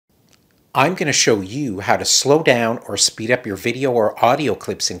I'm going to show you how to slow down or speed up your video or audio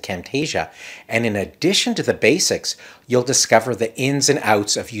clips in Camtasia, and in addition to the basics, you'll discover the ins and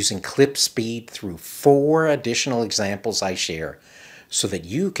outs of using clip speed through 4 additional examples I share, so that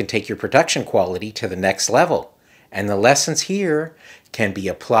you can take your production quality to the next level. And the lessons here can be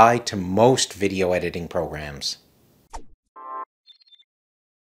applied to most video editing programs.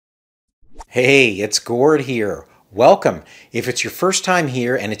 Hey, it's Gord here. Welcome. If it's your first time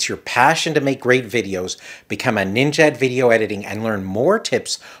here and it's your passion to make great videos, become a ninja at video editing and learn more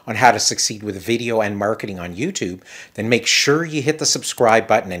tips on how to succeed with video and marketing on YouTube, then make sure you hit the subscribe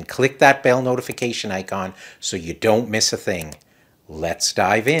button and click that bell notification icon so you don't miss a thing. Let's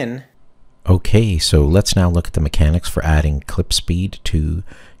dive in. Okay, so let's now look at the mechanics for adding clip speed to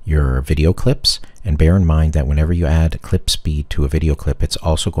your video clips, and bear in mind that whenever you add clip speed to a video clip, it's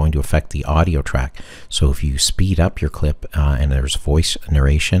also going to affect the audio track. So if you speed up your clip and there's voice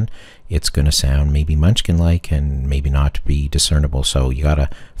narration, it's going to sound maybe Munchkin-like and maybe not be discernible. So you got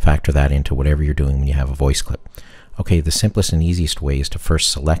to factor that into whatever you're doing when you have a voice clip. Okay, the simplest and easiest way is to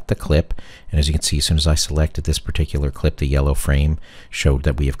first select the clip, and as you can see, as soon as I selected this particular clip, the yellow frame showed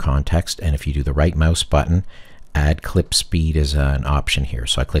that we have context, and if you do the right mouse button, add clip speed is an option here.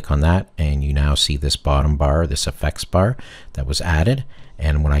 So I click on that, and you now see this bottom bar, this effects bar that was added,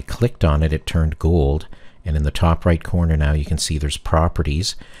 and when I clicked on it, it turned gold, and in the top right corner now you can see there's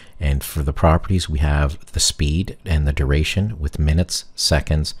properties, and for the properties we have the speed and the duration with minutes,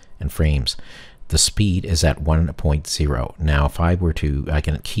 seconds, and frames. The speed is at 1.0. Now if I were to, I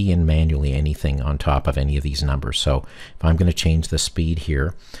can key in manually anything on top of any of these numbers. So if I'm going to change the speed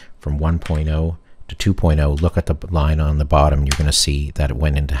here from 1.0 to 2.0, look at the line on the bottom, you're going to see that it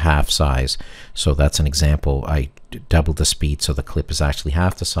went into half size. So that's an example. I doubled the speed so the clip is actually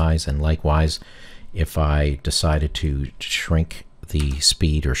half the size, and likewise if I decided to shrink the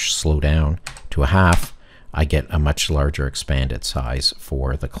speed or slow down to a half, I get a much larger expanded size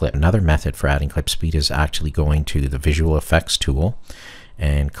for the clip. Another method for adding clip speed is actually going to the visual effects tool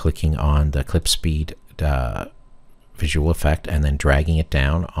and clicking on the clip speed visual effect and then dragging it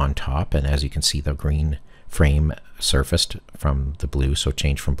down on top, and as you can see the green frame surfaced from the blue, so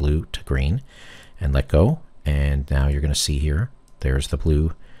change from blue to green and let go, and now you're going to see here there's the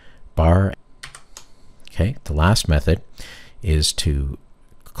blue bar. Okay, the last method is to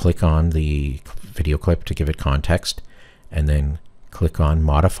click on the video clip to give it context, and then click on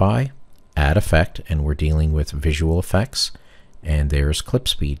modify, add effect, and we're dealing with visual effects, and there's clip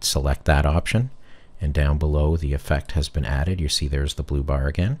speed. Select that option, and down below the effect has been added. You see there's the blue bar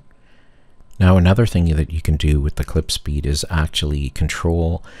again. Now another thing that you can do with the clip speed is actually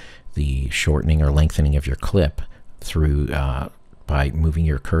control the shortening or lengthening of your clip through by moving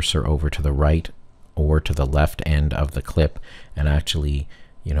your cursor over to the right or to the left end of the clip, and actually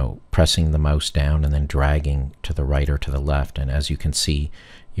pressing the mouse down and then dragging to the right or to the left, and as you can see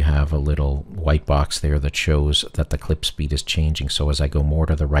you have a little white box there that shows that the clip speed is changing. So as I go more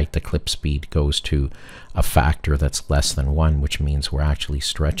to the right, the clip speed goes to a factor that's less than 1, which means we're actually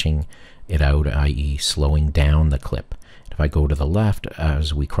stretching it out, i.e. slowing down the clip. If I go to the left,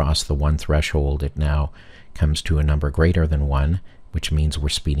 as we cross the 1 threshold, it now comes to a number greater than 1, which means we're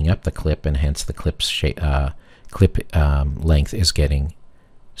speeding up the clip, and hence the clip's length is getting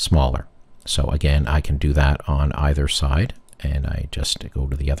smaller. So again, I can do that on either side, and I just go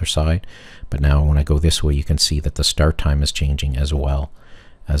to the other side. But now when I go this way, you can see that the start time is changing as well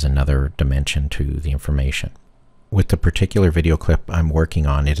as another dimension to the information. With the particular video clip I'm working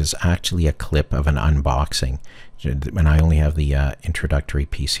on, it is actually a clip of an unboxing, and I only have the introductory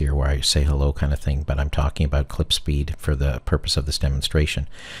piece here where I say hello kind of thing, but I'm talking about clip speed for the purpose of this demonstration.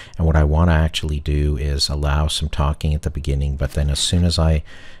 And what I want to actually do is allow some talking at the beginning, but then as soon as I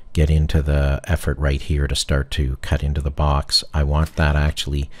get into the effort right here to start to cut into the box, I want that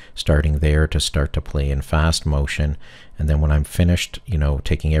actually starting there to start to play in fast motion, and then when I'm finished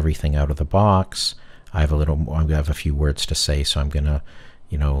taking everything out of the box, I have a few words to say, so I'm gonna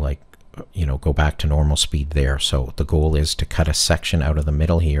go back to normal speed there. So the goal is to cut a section out of the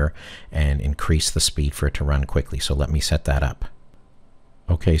middle here and increase the speed for it to run quickly. So let me set that up.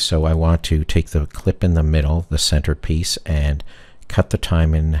 Okay, so I want to take the clip in the middle, the centered piece, and cut the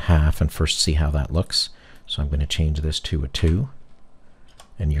time in half and first see how that looks. So I'm going to change this to a 2,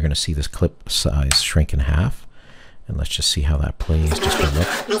 and you're going to see this clip size shrink in half, and let's just see how that plays just for a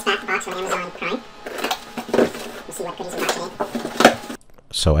look. Nice back box on Amazon Prime. We'll see what goodies we got today.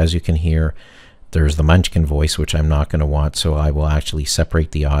 So as you can hear, there's the Munchkin voice, which I'm not going to want, so I will actually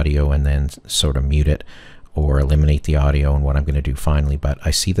separate the audio and then sort of mute it or eliminate the audio, and what I'm going to do finally. But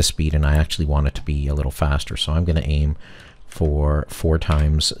I see the speed and I actually want it to be a little faster, so I'm going to aim for 4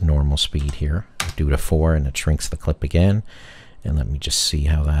 times normal speed here. Do it to 4 and it shrinks the clip again. And let me just see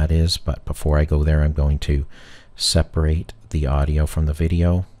how that is. But before I go there, I'm going to separate the audio from the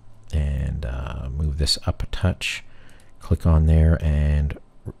video and move this up a touch. Click on there and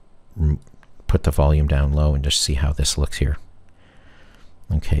put the volume down low and just see how this looks here.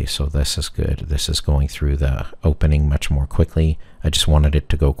 Okay, so this is good. This is going through the opening much more quickly. I just wanted it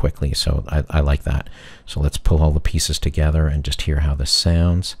to go quickly, so I like that. So let's pull all the pieces together and just hear how this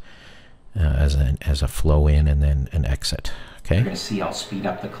sounds as a flow in and then an exit. Okay. You're going to see I'll speed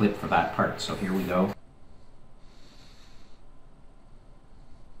up the clip for that part. So here we go.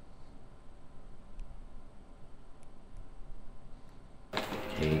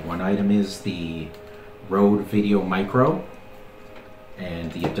 Okay, one item is the Rode Video Micro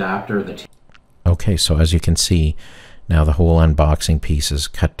and the adapter. Okay, so as you can see, now the whole unboxing piece is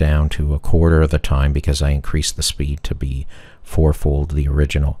cut down to 1/4 of the time because I increased the speed to be 4-fold the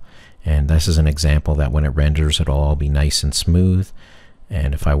original. And this is an example that when it renders, it'll all be nice and smooth.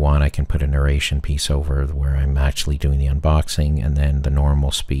 And if I want, I can put a narration piece over where I'm actually doing the unboxing and then the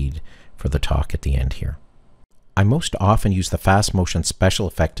normal speed for the talk at the end here. I most often use the fast motion special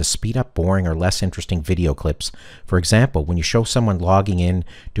effect to speed up boring or less interesting video clips. For example, when you show someone logging in,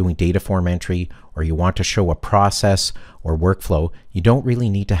 doing data form entry, or you want to show a process or workflow, you don't really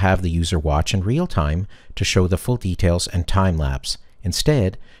need to have the user watch in real time to show the full details and time lapse.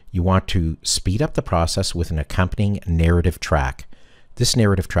 Instead, you want to speed up the process with an accompanying narrative track. This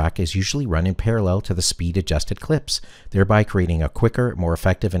narrative track is usually run in parallel to the speed adjusted clips, thereby creating a quicker, more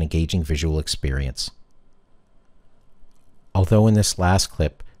effective and engaging visual experience. Although in this last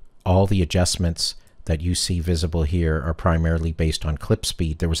clip, all the adjustments that you see visible here are primarily based on clip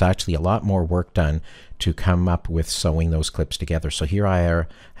speed, there was actually a lot more work done to come up with sewing those clips together. So here I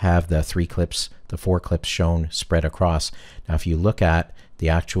have the 4 clips shown spread across. Now if you look at the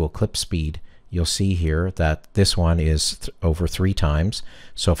actual clip speed, you'll see here that this one is over 3 times.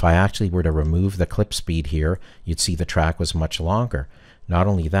 So if I actually were to remove the clip speed here, you'd see the track was much longer. Not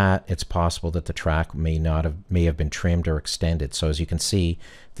only that, it's possible that the track may have been trimmed or extended. So as you can see,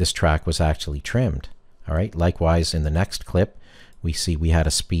 this track was actually trimmed. All right. Likewise, in the next clip, we see we had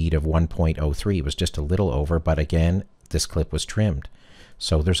a speed of 1.03. It was just a little over, but again, this clip was trimmed.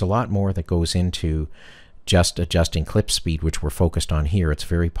 So there's a lot more that goes into just adjusting clip speed, which we're focused on here. It's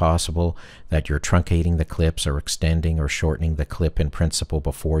very possible that you're truncating the clips or extending or shortening the clip in principle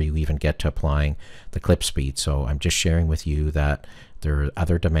before you even get to applying the clip speed. So I'm just sharing with you that there are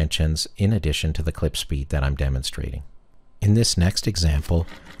other dimensions in addition to the clip speed that I'm demonstrating. In this next example,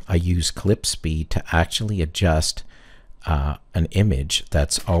 I use clip speed to actually adjust an image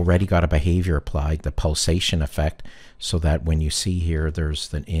that's already got a behavior applied, the pulsation effect, so that when you see here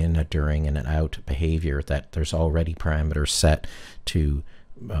there's an in, a during, and an out behavior, that there's already parameters set to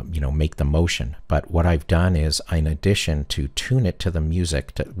make the motion. But what I've done is, in addition to tune it to the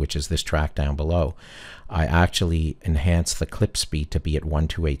music, which is this track down below, I actually enhance the clip speed to be at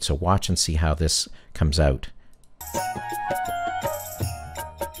 128. So watch and see how this comes out.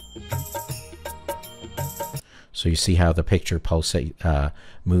 So you see how the picture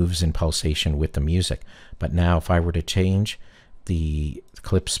moves in pulsation with the music. But now if I were to change the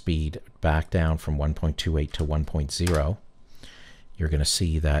clip speed back down from 1.28 to 1.0, you're going to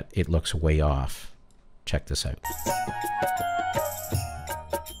see that it looks way off. Check this out.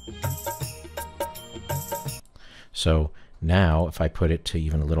 So now if I put it to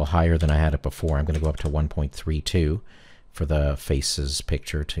even a little higher than I had it before, I'm going to go up to 1.32 for the faces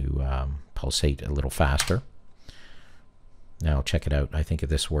picture to pulsate a little faster. Now check it out. I think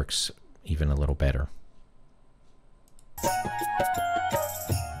this works even a little better.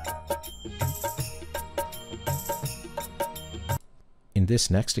 In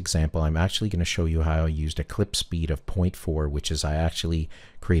this next example, I'm actually going to show you how I used a clip speed of 0.4, which is I actually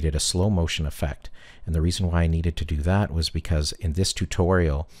created a slow motion effect. And the reason why I needed to do that was because in this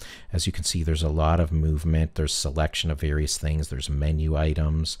tutorial, as you can see, there's a lot of movement. There's selection of various things. There's menu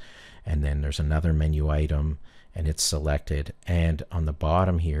items, and then there's another menu item, and it's selected. And on the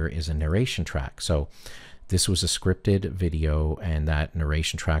bottom here is a narration track. So this was a scripted video, and that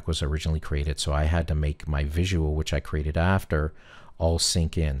narration track was originally created. So I had to make my visual, which I created after, all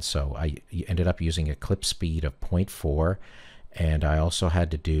sync in. So I ended up using a clip speed of 0.4, and I also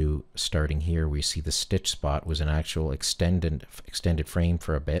had to do, starting here, we see the stitch spot was an actual extended frame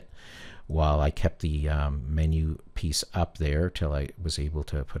for a bit, while I kept the menu piece up there till I was able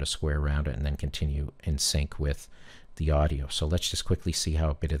to put a square around it and then continue in sync with the audio. So let's just quickly see how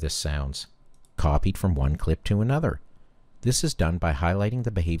a bit of this sounds. Copied from one clip to another. This is done by highlighting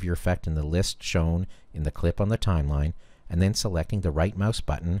the behavior effect in the list shown in the clip on the timeline, and then selecting the right mouse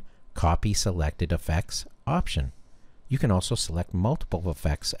button, Copy Selected Effects option. You can also select multiple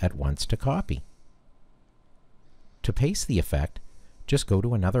effects at once to copy. To paste the effect, just go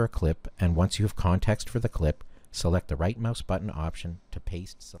to another clip, and once you have context for the clip, select the right mouse button option to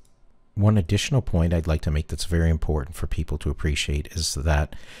paste. One additional point I'd like to make that's very important for people to appreciate is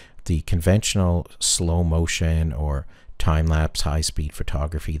that the conventional slow motion or time-lapse high-speed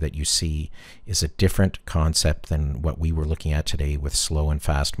photography that you see is a different concept than what we were looking at today with slow and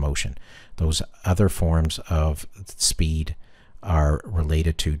fast motion. Those other forms of speed are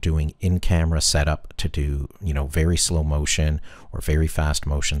related to doing in-camera setup to do, very slow motion or very fast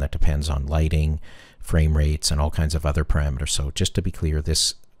motion that depends on lighting, frame rates, and all kinds of other parameters. So just to be clear,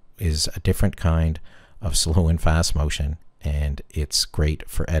 this is a different kind of slow and fast motion, and it's great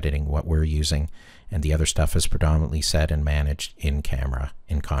for editing what we're using, and the other stuff is predominantly set and managed in camera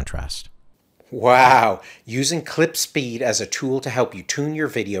in contrast. Wow! Using clip speed as a tool to help you tune your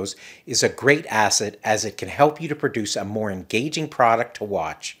videos is a great asset, as it can help you to produce a more engaging product to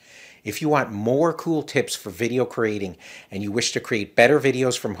watch. If you want more cool tips for video creating and you wish to create better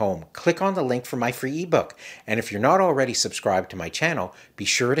videos from home, click on the link for my free ebook. And if you're not already subscribed to my channel, be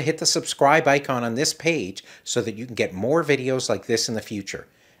sure to hit the subscribe icon on this page so that you can get more videos like this in the future.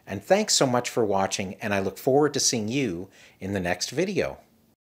 And thanks so much for watching, and I look forward to seeing you in the next video.